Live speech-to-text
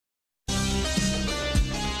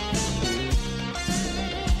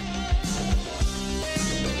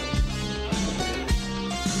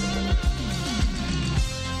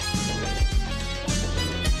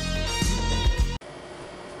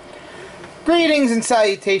Greetings and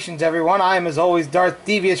salutations, everyone. I am, as always, Darth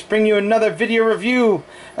Devious, bringing you another video review,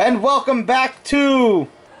 and welcome back to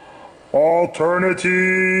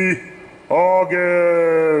Alternity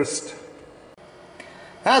August.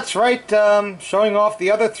 That's right, showing off the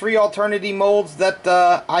other three Alternity molds that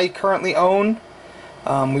I currently own.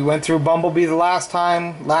 We went through Bumblebee the last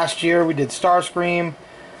time. Last year we did Starscream.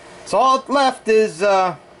 So all left is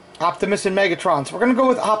Optimus and Megatron. So we're going to go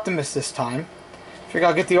with Optimus this time. Figure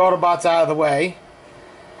I'll get the Autobots out of the way.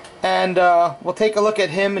 And we'll take a look at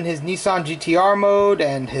him in his Nissan GTR mode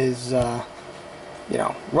and his,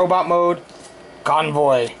 robot mode.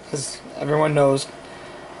 Convoy, as everyone knows.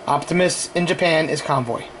 Optimus in Japan is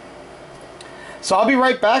Convoy. So I'll be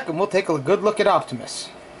right back and we'll take a good look at Optimus.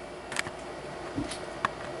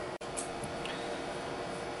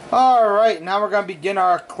 Alright, now we're going to begin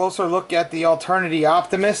our closer look at the Alternity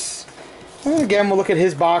Optimus. And again, we'll look at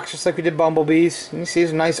his box just like we did Bumblebee's. You see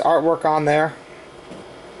some nice artwork on there.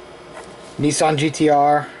 Nissan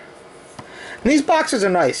GTR. And these boxes are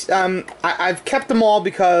nice. I've kept them all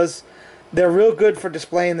because they're real good for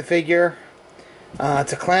displaying the figure.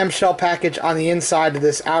 It's a clamshell package on the inside of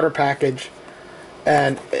this outer package.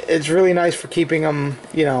 And it's really nice for keeping them,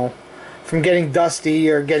 from getting dusty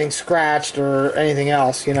or getting scratched or anything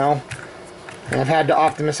else, And I've had the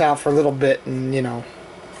Optimus out for a little bit and, yeah.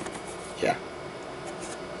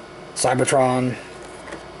 Cybertron.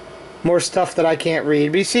 More stuff that I can't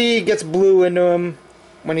read. But you see, he gets blue into him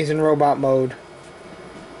when he's in robot mode.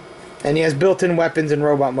 And he has built-in weapons in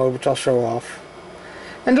robot mode, which I'll show off.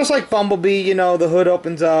 And just like Bumblebee, the hood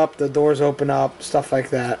opens up, the doors open up, stuff like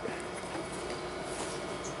that.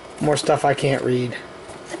 More stuff I can't read.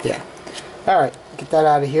 Yeah. Alright, get that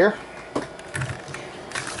out of here.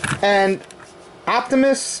 And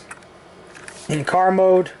Optimus in car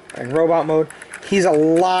mode and robot mode, he's a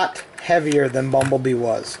lot heavier than Bumblebee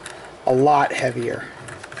was. A lot heavier.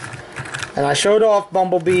 And I showed off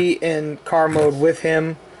Bumblebee in car mode with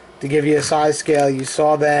him to give you a size scale. You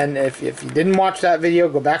saw then. If you didn't watch that video,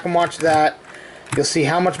 go back and watch that. You'll see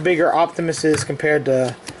how much bigger Optimus is compared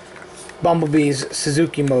to Bumblebee's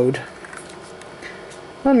Suzuki mode.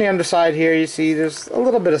 On the underside here, you see there's a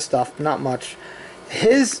little bit of stuff, not much.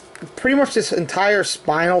 Pretty much this entire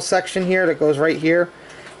spinal section here that goes right here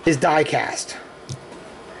is die cast.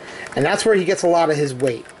 And that's where he gets a lot of his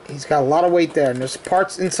weight. He's got a lot of weight there. And there's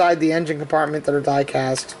parts inside the engine compartment that are die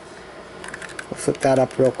cast. I'll flip that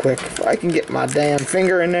up real quick if I can get my damn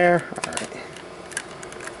finger in there. Alright.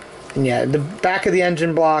 And yeah, the back of the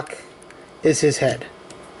engine block is his head.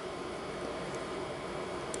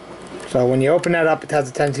 So when you open that up, it has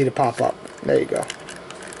a tendency to pop up. There you go.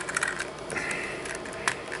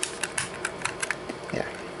 Yeah.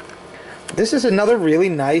 This is another really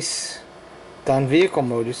nice done vehicle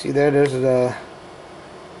mode. You see there's the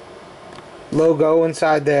logo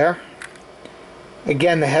inside there.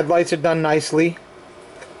 Again, the headlights are done nicely.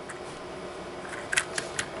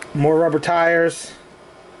 More rubber tires.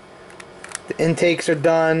 The intakes are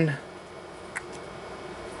done.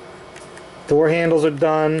 Door handles are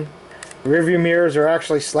done. Rear view mirrors are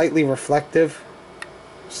actually slightly reflective.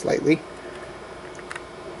 Slightly.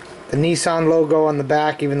 The Nissan logo on the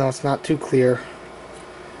back, even though it's not too clear.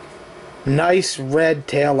 Nice red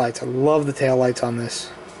taillights. I love the taillights on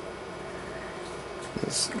this.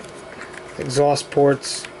 Exhaust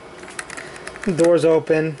ports. Doors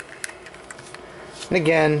open. And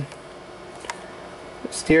again,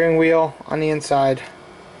 steering wheel on the inside.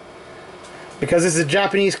 Because it's a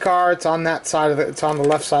Japanese car, it's on that side of it's on the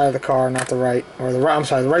left side of the car, not the right. Or the right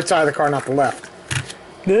side of the car, not the left.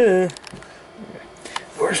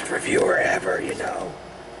 Worst reviewer ever,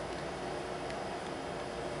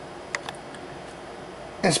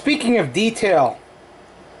 And speaking of detail,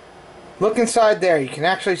 look inside there. You can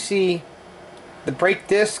actually see the brake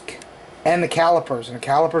disc and the calipers. And the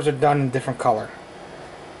calipers are done in a different color.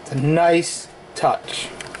 It's a nice touch.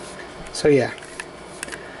 So yeah.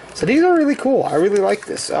 So these are really cool. I really like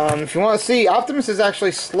this. If you want to see, Optimus is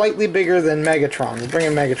actually slightly bigger than Megatron. We'll bring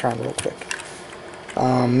in Megatron real quick.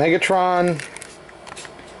 Megatron,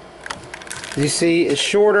 you see, is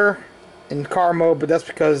shorter in car mode, but that's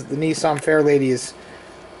because the Nissan Fairlady is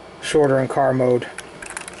shorter in car mode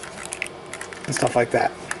and stuff like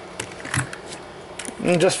that.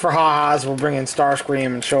 And just for ha-has, we'll bring in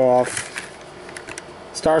Starscream and show off.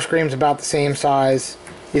 Starscream's about the same size.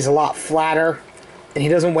 He's a lot flatter, and he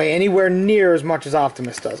doesn't weigh anywhere near as much as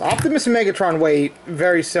Optimus does. Optimus and Megatron weigh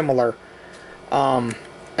very similar, and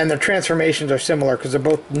their transformations are similar because they're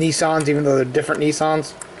both Nissans, even though they're different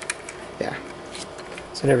Nissans. Yeah.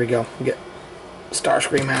 So there we go. We get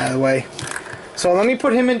Starscream out of the way. So let me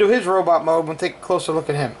put him into his robot mode and take a closer look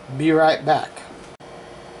at him. Be right back.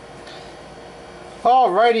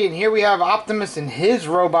 Alrighty, and here we have Optimus in his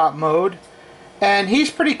robot mode. And he's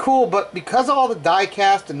pretty cool, but because of all the die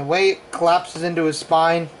cast and the way it collapses into his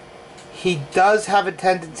spine, he does have a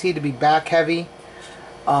tendency to be back heavy.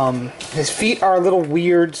 His feet are a little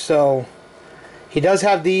weird, so he does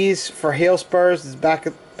have these for hail spurs. This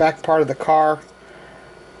back part of the car.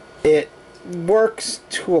 It works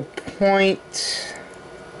to a point,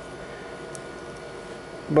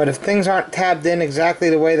 but if things aren't tabbed in exactly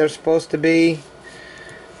the way they're supposed to be,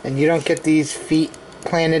 and you don't get these feet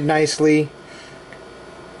planted nicely,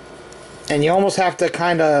 and you almost have to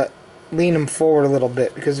kind of lean them forward a little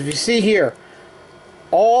bit, because if you see here,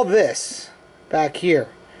 all this back here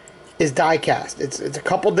is die cast. It's a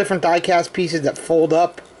couple different die cast pieces that fold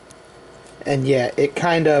up, and yeah,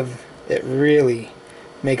 it really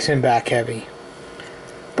makes him back heavy.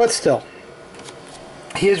 But still,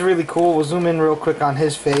 he is really cool. We'll zoom in real quick on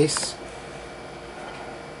his face.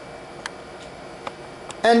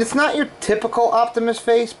 And it's not your typical Optimus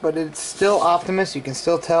face, but it's still Optimus. You can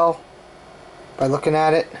still tell by looking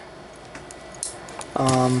at it.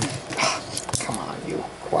 Come on, you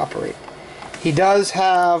cooperate. He does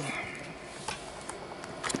have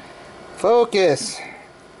focus.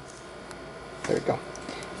 There we go.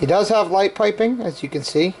 He does have light piping, as you can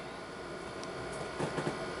see.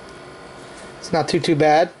 It's not too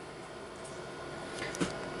bad.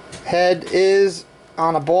 Head is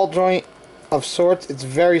on a ball joint of sorts. It's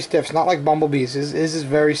very stiff. It's not like Bumblebee's. His is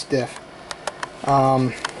very stiff.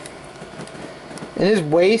 In his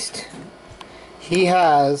waist, he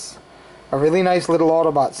has a really nice little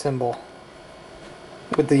Autobot symbol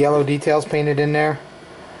with the yellow details painted in there.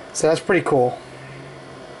 So that's pretty cool.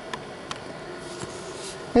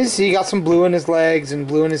 As you see, he got some blue in his legs and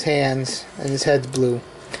blue in his hands, and his head's blue.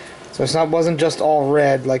 So it wasn't just all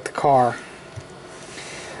red like the car.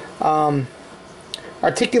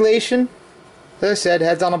 Articulation, as I said,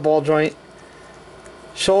 head's on a ball joint.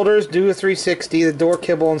 Shoulders do a 360. The door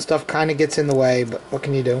kibble and stuff kind of gets in the way, but what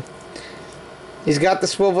can you do? He's got the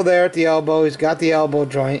swivel there at the elbow. He's got the elbow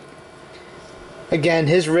joint. Again,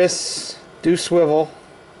 his wrists do swivel,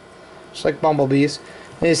 just like Bumblebee's.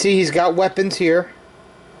 And you see he's got weapons here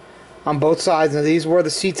on both sides. Now these were the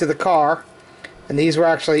seats of the car, and these were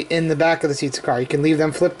actually in the back of the seats of the car. You can leave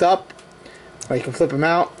them flipped up, or you can flip them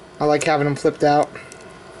out. I like having them flipped out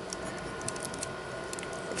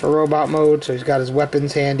for robot mode, so he's got his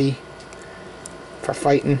weapons handy for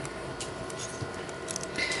fighting.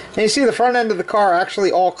 And you see the front end of the car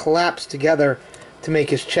actually all collapsed together to make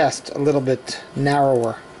his chest a little bit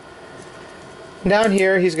narrower. Down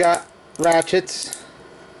here he's got ratchets.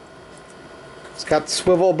 He's got the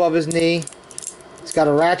swivel above his knee. He's got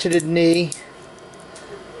a ratcheted knee.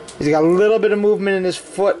 He's got a little bit of movement in his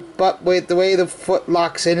foot, but with the way the foot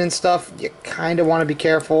locks in and stuff, you kind of want to be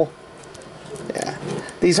careful. Yeah.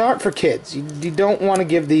 These aren't for kids. You don't want to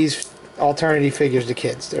give these Alternity figures to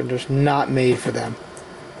kids. They're just not made for them.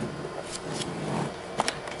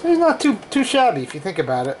 So he's not too shabby if you think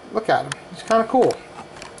about it. Look at him. He's kind of cool.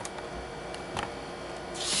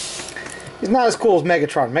 He's not as cool as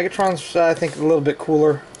Megatron. Megatron's, I think, a little bit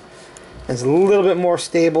cooler. It's a little bit more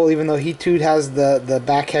stable, even though he too has the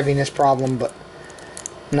back heaviness problem, but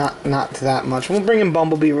not to that much. We'll bring in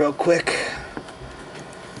Bumblebee real quick.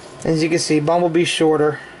 As you can see, Bumblebee's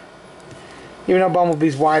shorter. Even though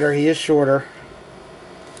Bumblebee's wider, he is shorter.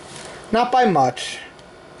 Not by much,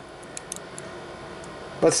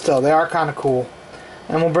 but still, they are kind of cool.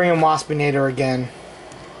 And we'll bring in Waspinator again,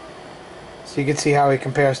 so you can see how he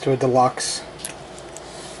compares to a Deluxe.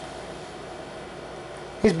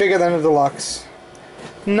 He's bigger than a Deluxe.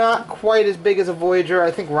 Not quite as big as a Voyager.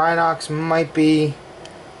 I think Rhinox might be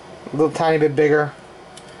a little tiny bit bigger,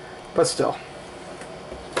 but still.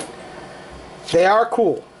 They are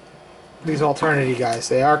cool. These Alternity guys,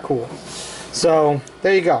 they are cool. So,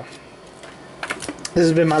 there you go. This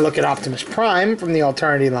has been my look at Optimus Prime from the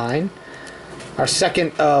Alternity line. Our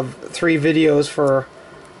second of 3 videos for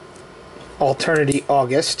Alternity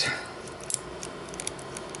August.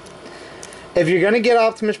 If you're going to get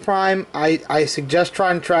Optimus Prime, I suggest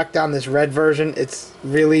trying to track down this red version. It's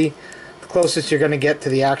really the closest you're going to get to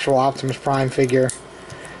the actual Optimus Prime figure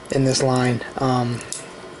in this line.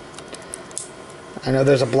 I know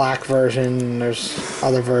there's a black version, there's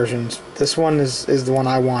other versions. This one is the one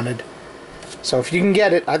I wanted. So if you can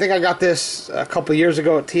get it, I think I got this a couple years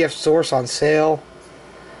ago at TF Source on sale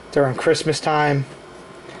during Christmas time.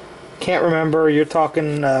 Can't remember, you're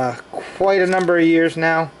talking quite a number of years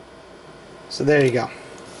now. So there you go.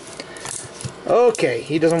 Okay,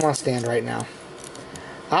 he doesn't want to stand right now.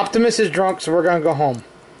 Optimus is drunk, so we're gonna go home.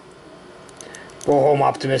 Go home,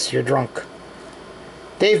 Optimus. You're drunk.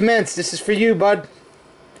 Dave Mintz, this is for you, bud.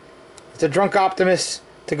 It's a drunk Optimus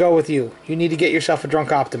to go with you. You need to get yourself a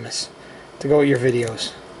drunk Optimus to go with your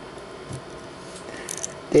videos.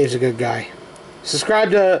 Dave's a good guy.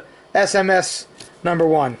 Subscribe to SMS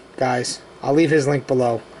 #1, guys. I'll leave his link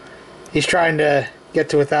below. He's trying to get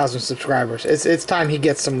to 1,000 subscribers. It's time he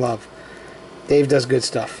gets some love. Dave does good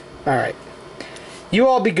stuff. Alright. You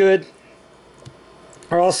all be good.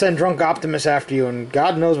 Or I'll send Drunk Optimus after you, and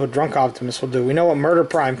God knows what Drunk Optimus will do. We know what Murder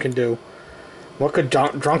Prime can do. What could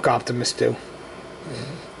Drunk Optimus do?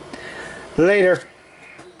 Later.